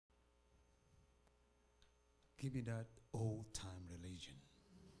Give me that old time religion.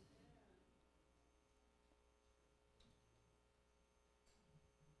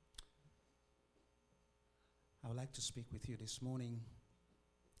 I would like to speak with you this morning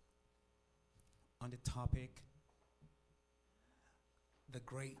on the topic, the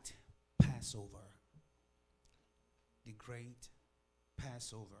great Passover. The great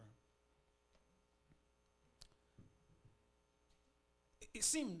Passover. It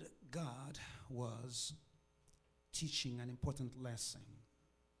seemed God was teaching an important lesson.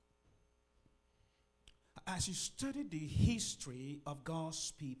 As you study the history of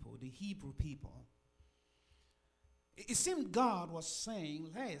God's people, the Hebrew people, it seemed God was saying,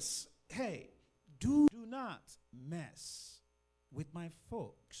 hey, do not mess with my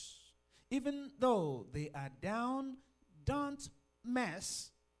folks. Even though they are down, don't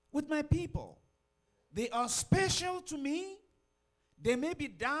mess with my people. They are special to me. They may be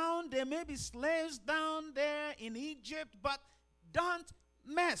down, they may be slaves down there in Egypt, but don't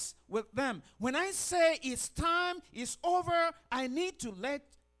mess with them. When I say it's time, it's over, I need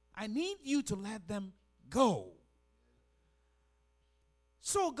you to let them go.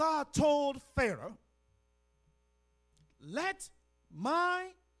 So God told Pharaoh, let my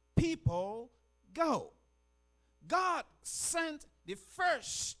people go. God sent the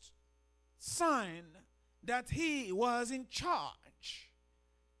first sign that he was in charge.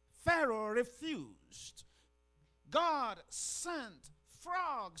 Pharaoh refused. God sent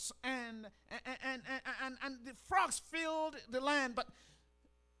frogs and the frogs filled the land, but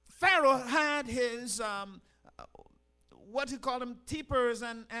Pharaoh had his what he called them, tippers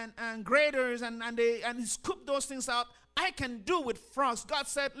and graders, and he scooped those things out. I can do with frogs. God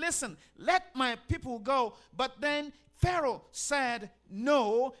said, listen, let my people go. But then Pharaoh said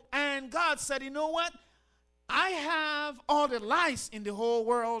no, and God said, you know what? I have all the lice in the whole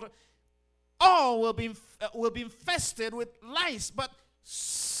world. All will be infested with lice. But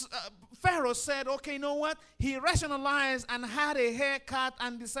Pharaoh said, okay, you know what? He rationalized and had a haircut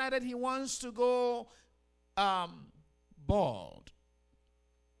and decided he wants to go bald.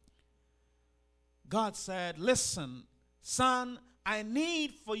 God said, listen, son, I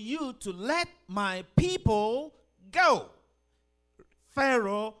need for you to let my people go.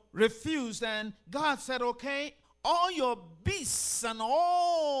 Pharaoh refused, and God said, okay, all your beasts and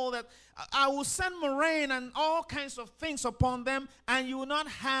all that, I will send rain and all kinds of things upon them, and you will not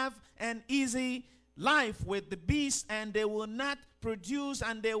have an easy life with the beasts, and they will not produce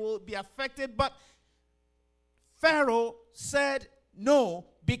and they will be affected. But Pharaoh said no,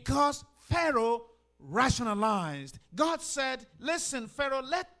 because Pharaoh rationalized. God said, listen, Pharaoh,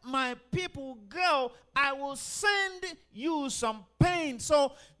 let my people go. I will send you some pain.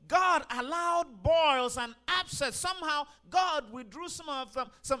 So God allowed boils and abscess. Somehow God withdrew some of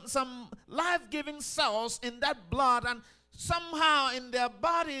them, some life-giving cells in that blood, and somehow in their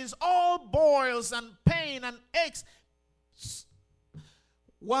bodies all boils and pain and aches.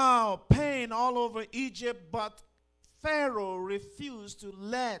 Wow, pain all over Egypt. But Pharaoh refused to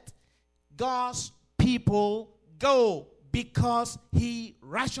let God's people go because he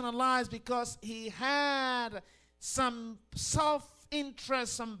rationalized, because he had some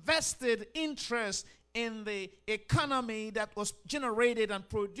self-interest, some vested interest in the economy that was generated and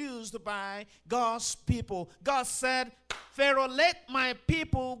produced by God's people. God said, Pharaoh, let my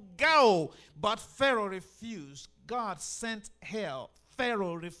people go. But Pharaoh refused. God sent hail.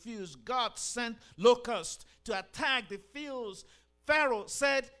 Pharaoh refused. God sent locusts to attack the fields. Pharaoh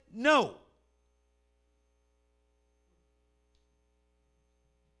said no.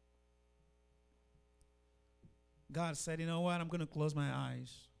 God said, you know what, I'm going to close my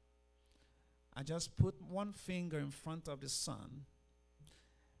eyes. I just put one finger in front of the sun,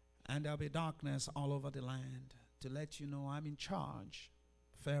 and there'll be darkness all over the land to let you know I'm in charge.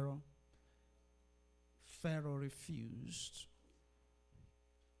 Pharaoh refused.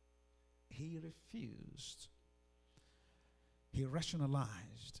 He refused. He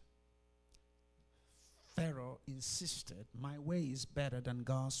rationalized. Pharaoh insisted, my way is better than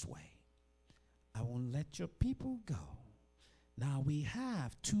God's way. I won't let your people go. Now we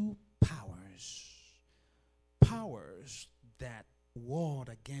have two powers. Powers that warred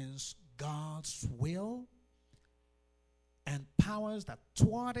against God's will, and powers that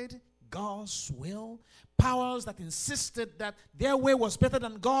thwarted God's will. Powers that insisted that their way was better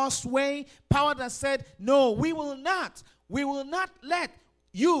than God's way. Power that said, no, we will not let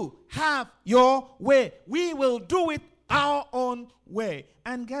you have your way. We will do it our own way.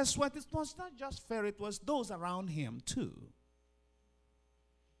 And guess what? It was not just Pharaoh, it was those around him too.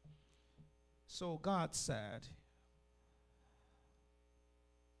 So God said,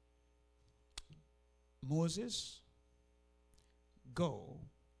 Moses, go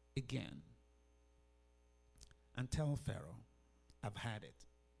again and tell Pharaoh, I've had it.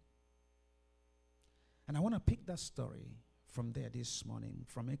 And I want to pick that story from there this morning,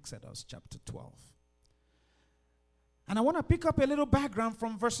 from Exodus chapter 12. And I want to pick up a little background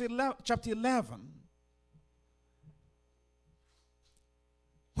from chapter 11.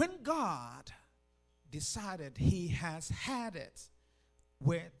 When God decided he has had it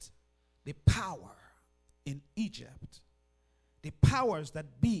with the power in Egypt, the powers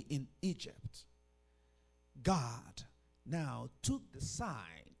that be in Egypt, God now took the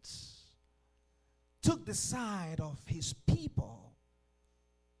side of his people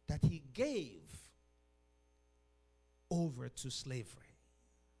that he gave over to slavery.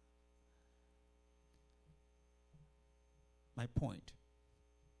 My point,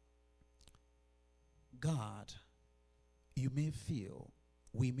 God, we may feel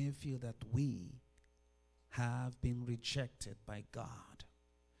that we have been rejected by God,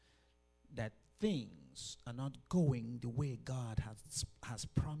 that things are not going the way God has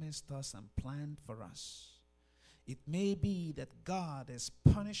promised us and planned for us. It may be that God is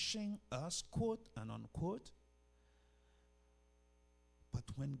punishing us, quote and unquote, but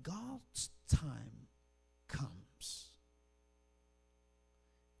when God's time comes,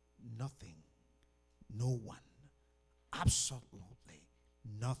 nothing, no one, absolutely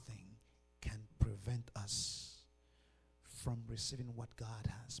nothing can prevent us from receiving what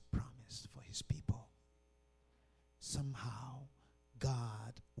God has promised for his people. Somehow,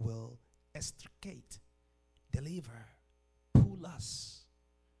 God will extricate, deliver, pull us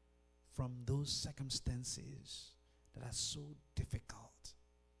from those circumstances that are so difficult.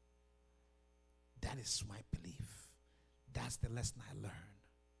 That is my belief. That's the lesson I learned.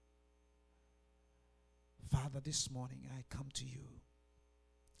 Father, this morning I come to you.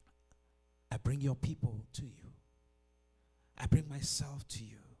 I bring your people to you. I bring myself to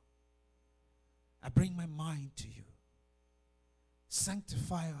you. I bring my mind to you.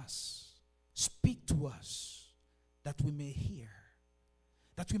 Sanctify us. Speak to us that we may hear,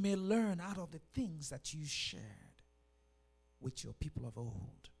 that we may learn out of the things that you shared with your people of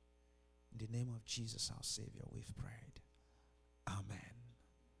old. In the name of Jesus, our Savior, we've prayed. Amen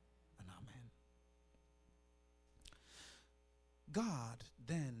and amen. God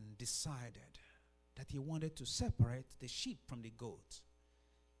then decided that he wanted to separate the sheep from the goats,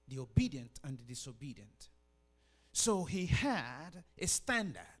 the obedient and the disobedient. So he had a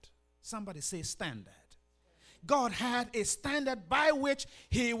standard. Somebody say standard. God had a standard by which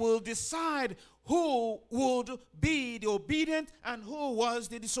he will decide who would be the obedient and who was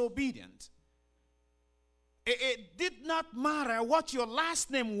the disobedient. It did not matter what your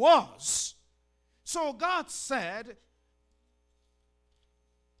last name was. So God said,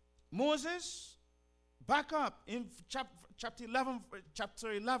 Moses, back up in chapter 11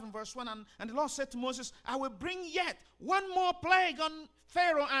 verse 1, and the Lord said to Moses, I will bring yet one more plague on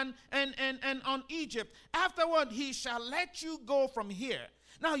Pharaoh and on Egypt. Afterward he shall let you go from here.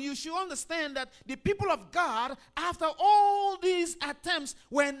 Now you should understand that the people of God, after all these attempts,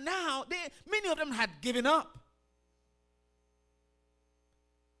 were now, many of them had given up.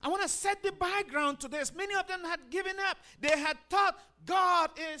 I want to set the background to this. Many of them had given up. They had thought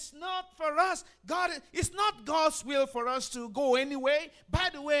God is not for us. It's not God's will for us to go anyway. By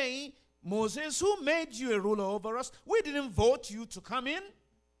the way, Moses, who made you a ruler over us? We didn't vote you to come in.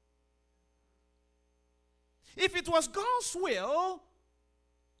 If it was God's will,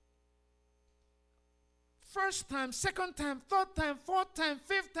 first time, second time, third time, fourth time,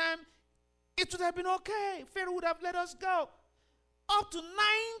 fifth time, it would have been okay. Pharaoh would have let us go. Up to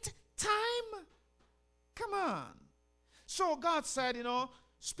ninth time? Come on. So God said,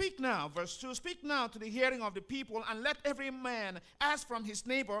 speak now, verse 2, speak now to the hearing of the people, and let every man ask from his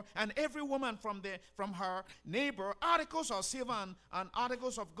neighbor and every woman from her neighbor articles of silver and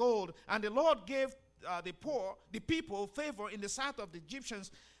articles of gold. And the Lord gave the people favor in the sight of the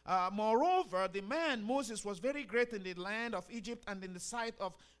Egyptians. Moreover, the man Moses was very great in the land of Egypt and in the sight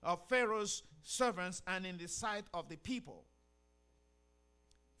of Pharaoh's servants and in the sight of the people.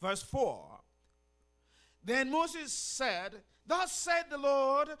 Verse 4. Then Moses said, Thus said the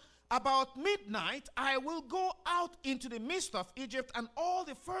Lord, about midnight I will go out into the midst of Egypt, and all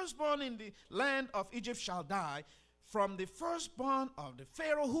the firstborn in the land of Egypt shall die, from the firstborn of the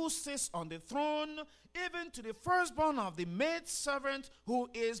Pharaoh who sits on the throne, even to the firstborn of the maidservant who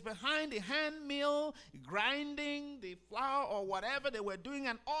is behind the handmill, grinding the flour or whatever they were doing,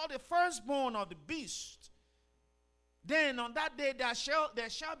 and all the firstborn of the beast. Then on that day there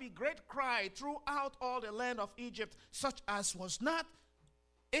shall be great cry throughout all the land of Egypt, such as was not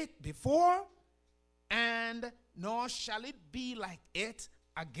it before and nor shall it be like it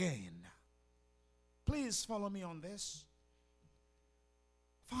again. Please follow me on this.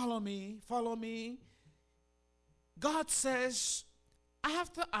 Follow me, follow me. God says,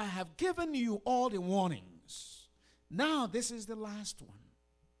 after I have given you all the warnings, now this is the last one.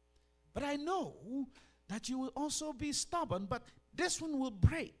 But I know that you will also be stubborn, but this one will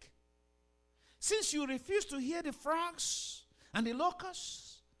break. Since you refuse to hear the frogs and the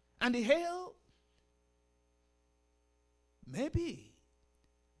locusts and the hail, maybe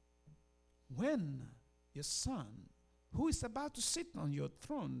when your son, who is about to sit on your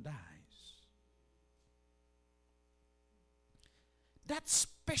throne, dies, that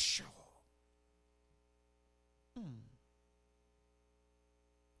special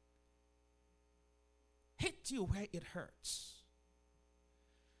hit you where it hurts.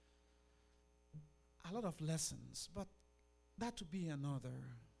 A lot of lessons, but that will be another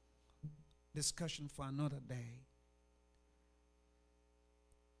discussion for another day.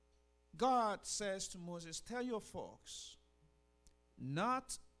 God says to Moses, tell your folks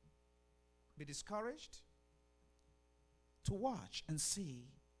not be discouraged, to watch and see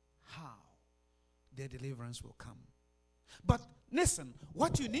how their deliverance will come. But listen,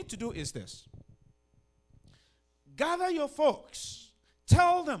 what you need to do is this. Gather your folks,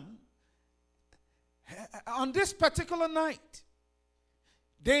 tell them on this particular night,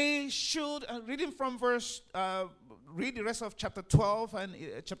 they should, reading from verse, read the rest of chapter 12 and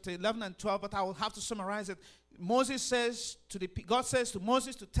chapter 11 and 12, but I will have to summarize it. Moses says to God says to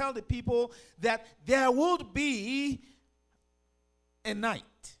Moses to tell the people that there would be a night,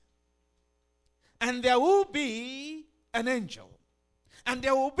 and there will be an angel, and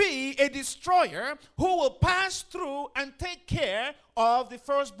there will be a destroyer who will pass through and take care of the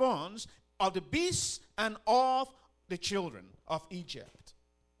firstborns of the beasts and of the children of Egypt.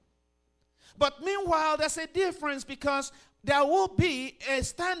 But meanwhile, there's a difference, because there will be a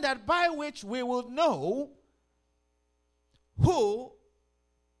standard by which we will know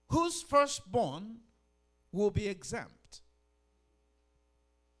whose firstborn will be exempt.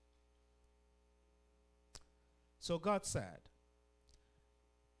 So God said,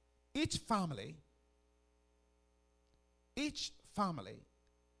 each family,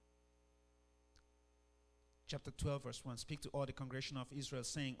 chapter 12, verse 1, speak to all the congregation of Israel,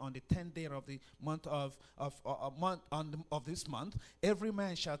 saying, on the 10th day of the month of this month, every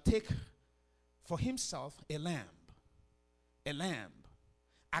man shall take for himself a lamb,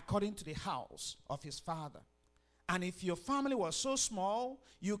 according to the house of his father. And if your family was so small,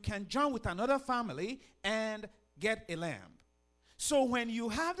 you can join with another family and get a lamb. So when you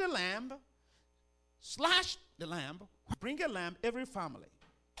have the lamb, slash the lamb, bring a lamb, every family.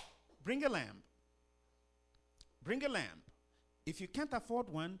 Bring a lamb. Bring a lamb. If you can't afford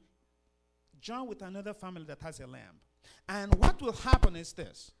one, join with another family that has a lamb. And what will happen is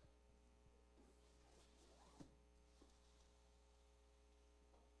this.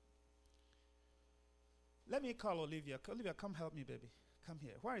 Let me call Olivia. Olivia, come help me, baby. Come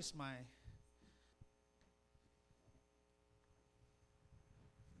here. Where is my...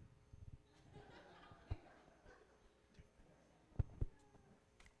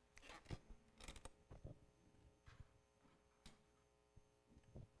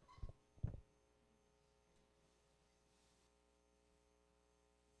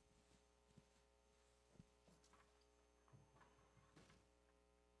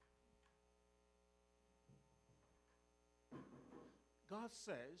 God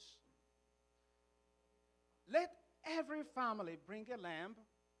says, let every family bring a lamb,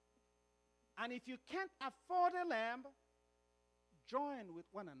 and if you can't afford a lamb, join with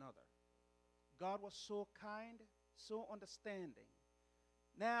one another. God was so kind, so understanding.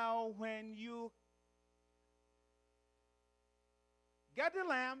 Now, when you get the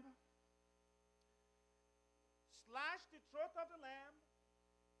lamb, slash the throat of the lamb,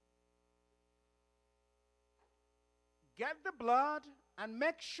 get the blood and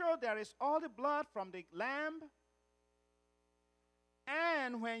make sure there is all the blood from the lamb.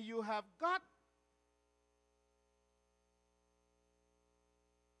 And when you have got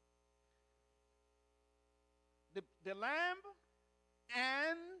the lamb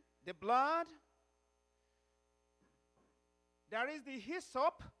and the blood, there is the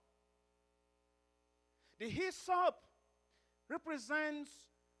hyssop. The hyssop represents,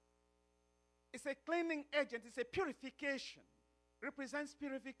 it's a cleaning agent, it's a purification. Represents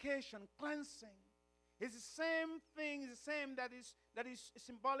purification, cleansing. It's the same thing, it's the same that is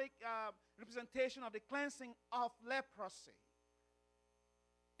symbolic representation of the cleansing of leprosy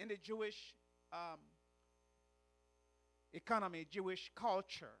in the Jewish economy, Jewish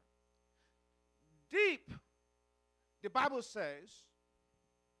culture. deep, the Bible says,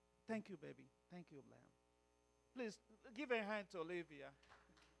 thank you, baby. Thank you, Lamb. Please give a hand to Olivia.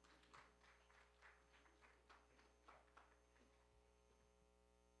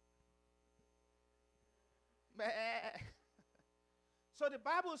 So the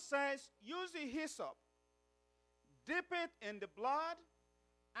Bible says, use the hyssop, dip it in the blood,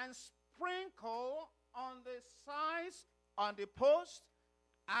 and sprinkle on the sides, on the post,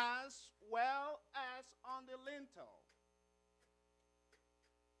 as well as on the lintel.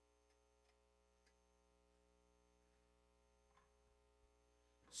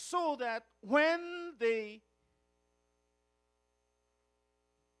 So that when the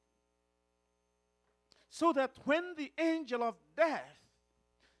angel of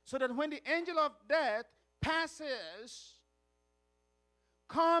death passes,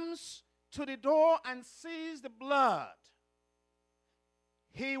 comes to the door and sees the blood,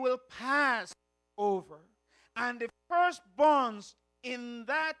 he will pass over. And the firstborns in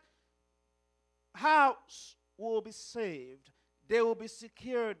that house will be saved. They will be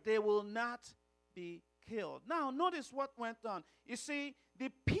secured. They will not be killed. Now, notice what went on. You see, the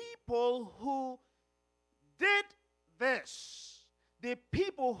people who did this, the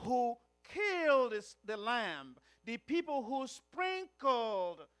people who killed the lamb, the people who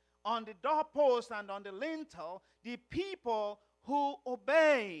sprinkled on the doorpost and on the lintel, the people who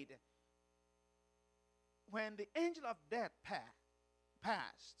obeyed, when the angel of death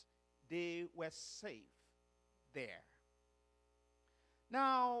passed, they were safe there.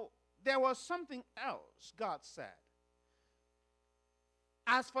 Now, there was something else God said.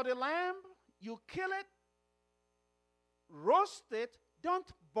 As for the lamb, you kill it, roast it, don't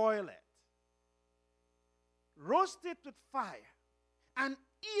boil it. Roast it with fire and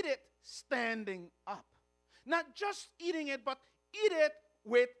eat it standing up. Not just eating it, but eat it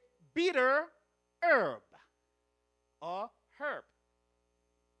with bitter herb or herb.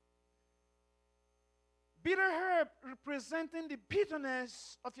 Bitter herb representing the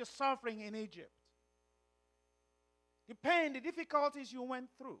bitterness of your suffering in Egypt. The pain, the difficulties you went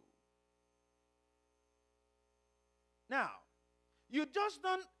through. Now, you just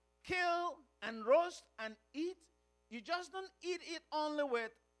don't kill and roast and eat. You just don't eat it only with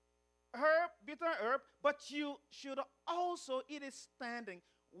herb, bitter herb, but you should also eat it standing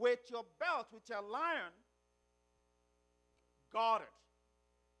with your belt, with your lion guarded.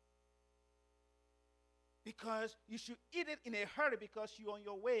 Because you should eat it in a hurry because you're on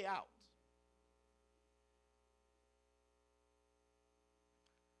your way out.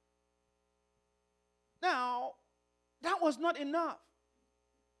 Now, that was not enough.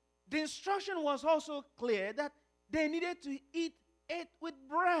 The instruction was also clear that they needed to eat it with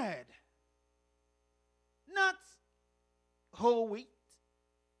bread, not whole wheat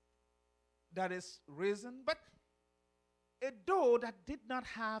that is risen, but a dough that did not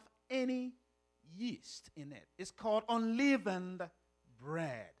have any yeast in it. It's called unleavened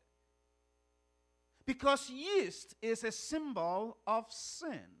bread. Because yeast is a symbol of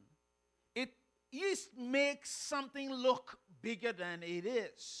sin. Yeast makes something look bigger than it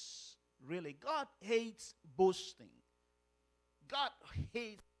is. Really, God hates boasting. God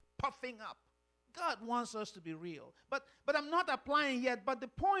hates puffing up. God wants us to be real. But I'm not applying yet. But the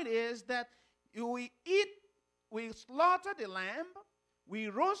point is that we slaughter the lamb, we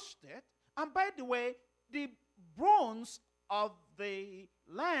roast it, and by the way, the bones of the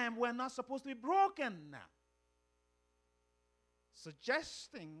lamb were not supposed to be broken now.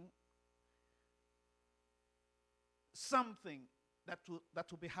 Suggesting something that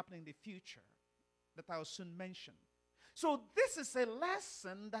will be happening in the future that I will soon mention. So this is a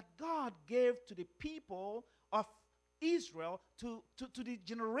lesson that God gave to the people of Israel, to the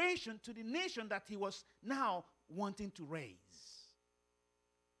generation, to the nation that he was now wanting to raise.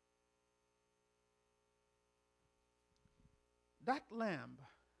 That lamb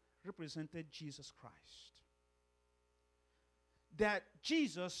represented Jesus Christ. That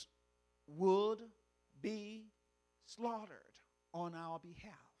Jesus would be slaughtered on our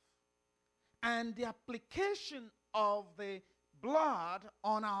behalf. And the application of the blood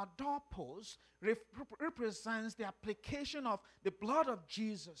on our doorposts represents the application of the blood of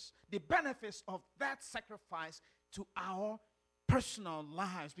Jesus, the benefits of that sacrifice to our personal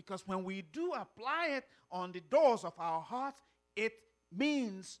lives. Because when we do apply it on the doors of our hearts, it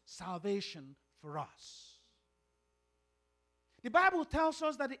means salvation for us. The Bible tells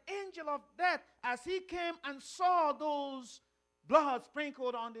us that the angel of death, as he came and saw those blood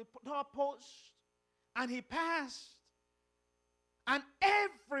sprinkled on the doorpost, and he passed, and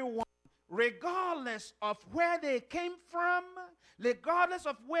everyone regardless of where they came from, regardless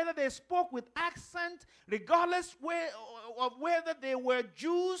of whether they spoke with accent, regardless of whether they were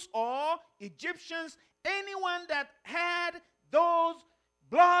Jews or Egyptians, anyone that had those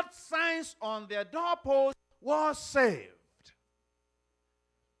blood signs on their doorpost was saved.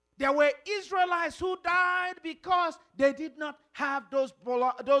 There were Israelites who died because they did not have those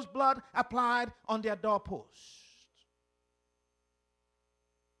blood applied on their doorposts.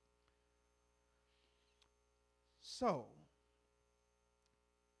 So,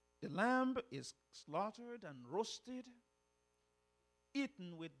 the lamb is slaughtered and roasted,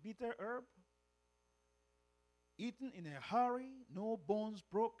 eaten with bitter herb, eaten in a hurry, no bones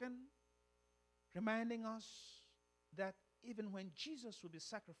broken, reminding us that even when Jesus will be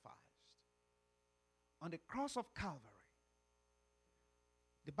sacrificed on the cross of Calvary,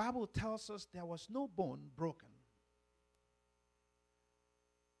 the Bible tells us there was no bone broken.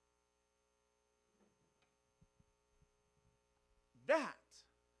 That,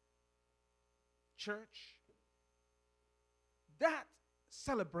 church, that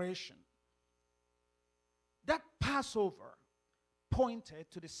celebration, that Passover pointed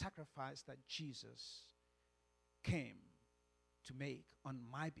to the sacrifice that Jesus came to make on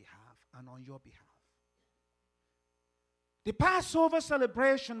my behalf and on your behalf. The Passover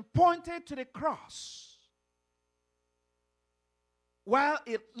celebration pointed to the cross, while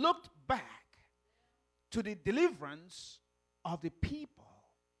it looked back to the deliverance of the people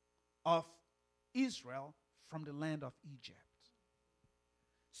of Israel from the land of Egypt.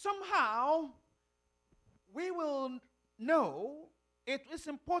 Somehow, we will know, it is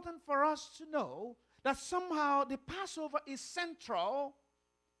important for us to know that somehow the Passover is central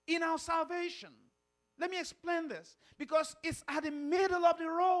in our salvation. Let me explain this. Because it's at the middle of the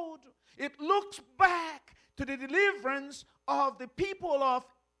road. It looks back to the deliverance of the people of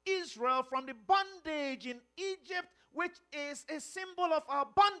Israel from the bondage in Egypt, which is a symbol of our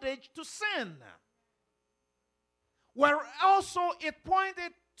bondage to sin. Where also it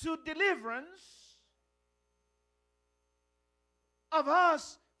pointed to deliverance of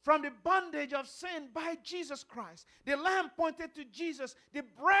us from the bondage of sin by Jesus Christ. The lamb pointed to Jesus. The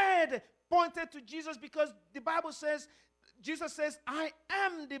bread pointed to Jesus, because the Bible says, Jesus says, I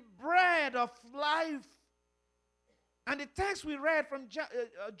am the bread of life. And the text we read from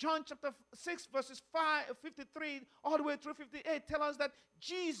John chapter 6 verses 53 all the way through 58 tell us that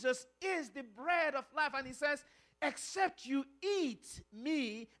Jesus is the bread of life. And he says, except you eat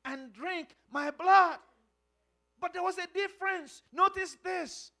me and drink my blood. But there was a difference. Notice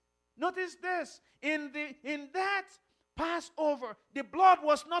this. Notice this. In that Passover, the blood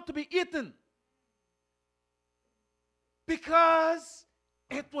was not to be eaten, because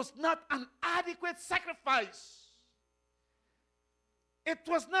it was not an adequate sacrifice. It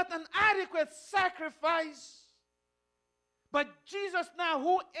was not an adequate sacrifice. But Jesus now,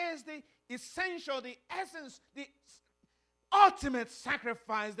 who is the essential, the essence, the ultimate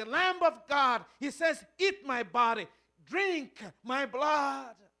sacrifice, the Lamb of God, he says, eat my body, drink my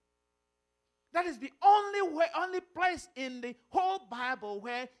blood. That is the only way, only place in the whole Bible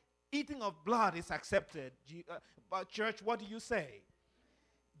where eating of blood is accepted. But church, what do you say?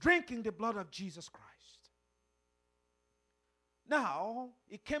 Drinking the blood of Jesus Christ. Now,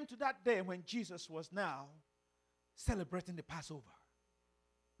 it came to that day when Jesus was now celebrating the Passover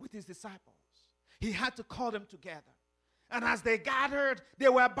with his disciples. He had to call them together. And as they gathered, they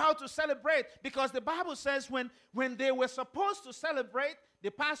were about to celebrate, because the Bible says when they were supposed to celebrate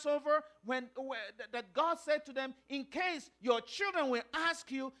the Passover, that God said to them, in case your children will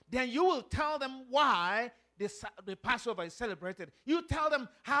ask you, then you will tell them why the Passover is celebrated. You tell them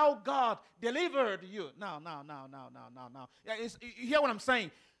how God delivered you. No. You hear what I'm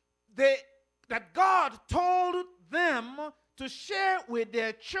saying? That God told them to share with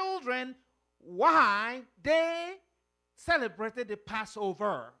their children why they celebrated the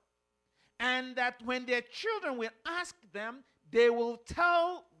Passover. And that when their children will ask them, they will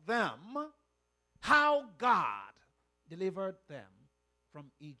tell them how God delivered them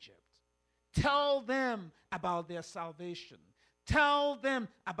from Egypt. Tell them about their salvation. Tell them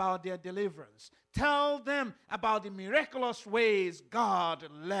about their deliverance. Tell them about the miraculous ways God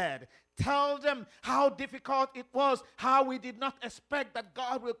led. Tell them how difficult it was, how we did not expect that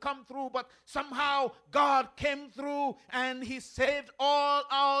God will come through, but somehow God came through and he saved all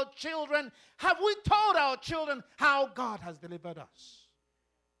our children. Have we told our children how God has delivered us?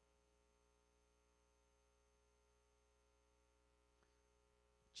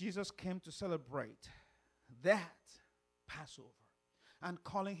 Jesus came to celebrate that Passover and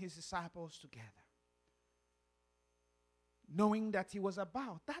calling his disciples together. knowing that he was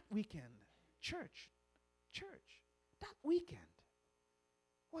about that weekend, church, that weekend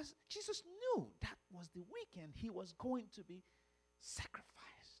was, Jesus knew that was the weekend he was going to be sacrificed.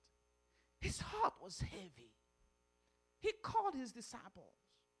 His heart was heavy. He called his disciples,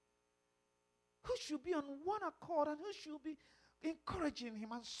 who should be on one accord and who should be encouraging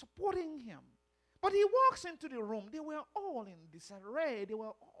him and supporting him. But he walks into the room. They were all in disarray. They were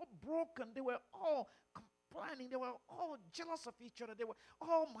all broken. They were all complaining. They were all jealous of each other. They were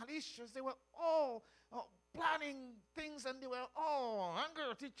all malicious. They were all planning things, and they were all angry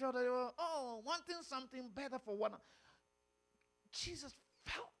at each other. They were all wanting something better for one another. Jesus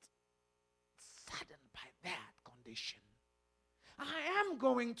felt saddened by that condition. I am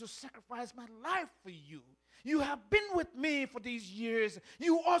going to sacrifice my life for you. You have been with me for these years.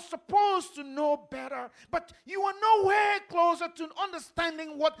 You are supposed to know better, but you are nowhere closer to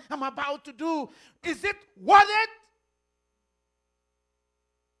understanding what I'm about to do. Is it worth it?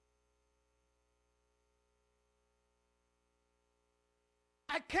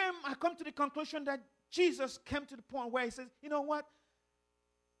 I come to the conclusion that Jesus came to the point where he says, you know what?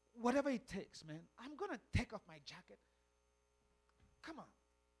 Whatever it takes, man, I'm going to take off my jacket. Come on.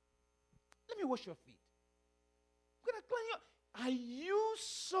 Let me wash your feet. I'm going to clean you. Are you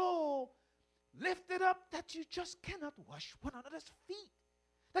so lifted up that you just cannot wash one another's feet?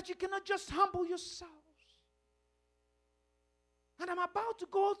 That you cannot just humble yourselves? And I'm about to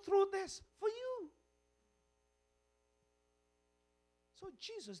go through this for you. So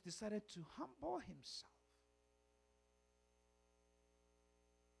Jesus decided to humble himself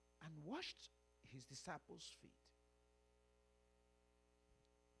and washed his disciples' feet.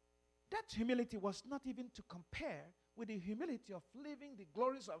 That humility was not even to compare with the humility of leaving the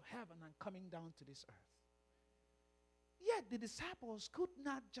glories of heaven and coming down to this earth. Yet the disciples could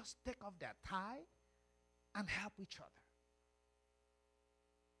not just take off their tie and help each other.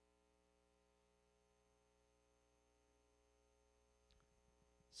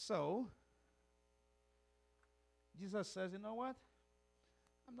 So, Jesus says, you know what?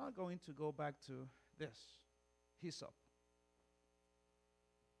 I'm not going to go back to this hyssop.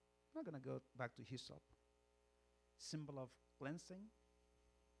 I'm not going to go back to hyssop, symbol of cleansing.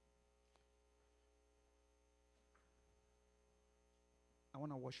 I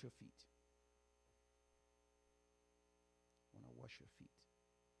want to wash your feet. I want to wash your feet,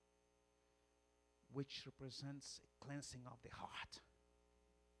 which represents a cleansing of the heart.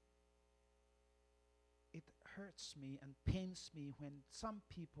 It hurts me and pains me when some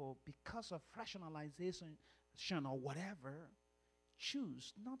people, because of rationalization or whatever,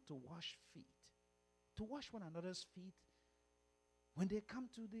 choose not to wash feet, to wash one another's feet when they come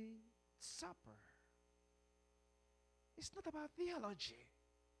to the supper. It's not about theology.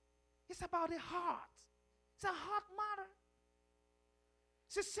 It's about the heart. It's a heart matter.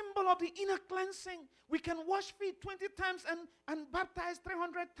 It's a symbol of the inner cleansing. We can wash feet 20 times and baptize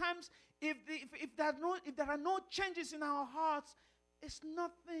 300 times. If there are no changes in our hearts, it's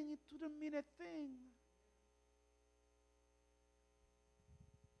nothing. It wouldn't mean a thing.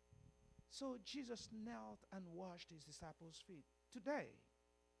 So Jesus knelt and washed his disciples' feet. Today,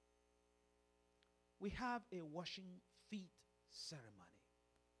 we have a washing feet ceremony.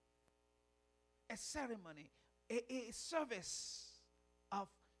 A ceremony, a service of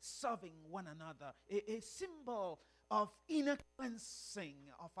serving one another, a symbol of inner cleansing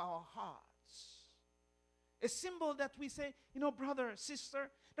of our hearts. A symbol that we say, you know, brother, sister,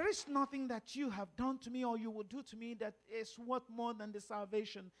 there is nothing that you have done to me or you will do to me that is worth more than the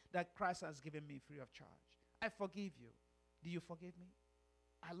salvation that Christ has given me free of charge. I forgive you. Do you forgive me?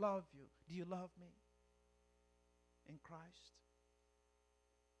 I love you. Do you love me? In Christ?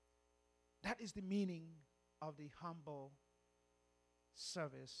 That is the meaning of the humble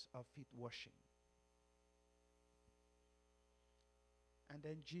service of feet washing. And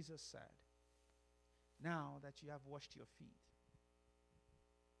then Jesus said, now that you have washed your feet,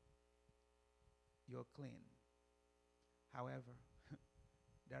 you're clean. However,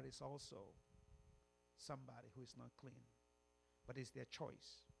 there is also somebody who is not clean, but it's their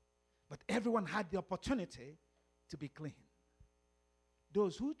choice. But everyone had the opportunity to be clean.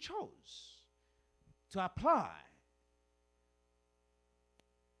 Those who chose to apply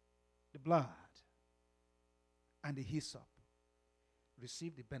the blood and the hyssop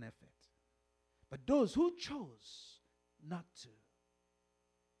received the benefit. But those who chose not to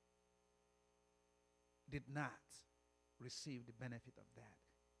did not receive the benefit of that,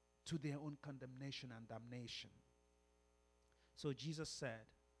 to their own condemnation and damnation. So Jesus said,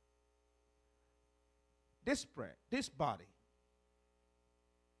 this bread, this body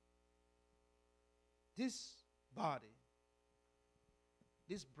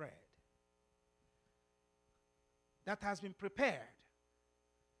this bread that has been prepared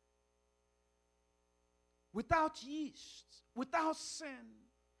without yeast, without sin,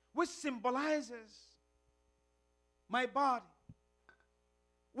 which symbolizes my body,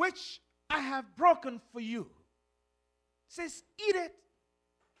 which I have broken for you. It says, eat it.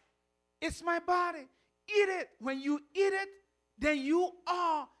 It's my body. Eat it. When you eat it, then you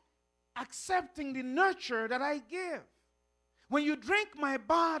are accepting the nurture that I give. When you drink my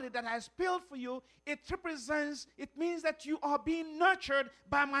body that I spilled for you, it represents, it means that you are being nurtured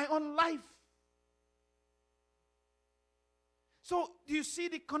by my own life. So do you see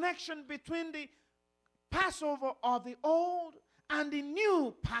the connection between the Passover of the old and the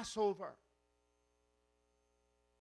new Passover?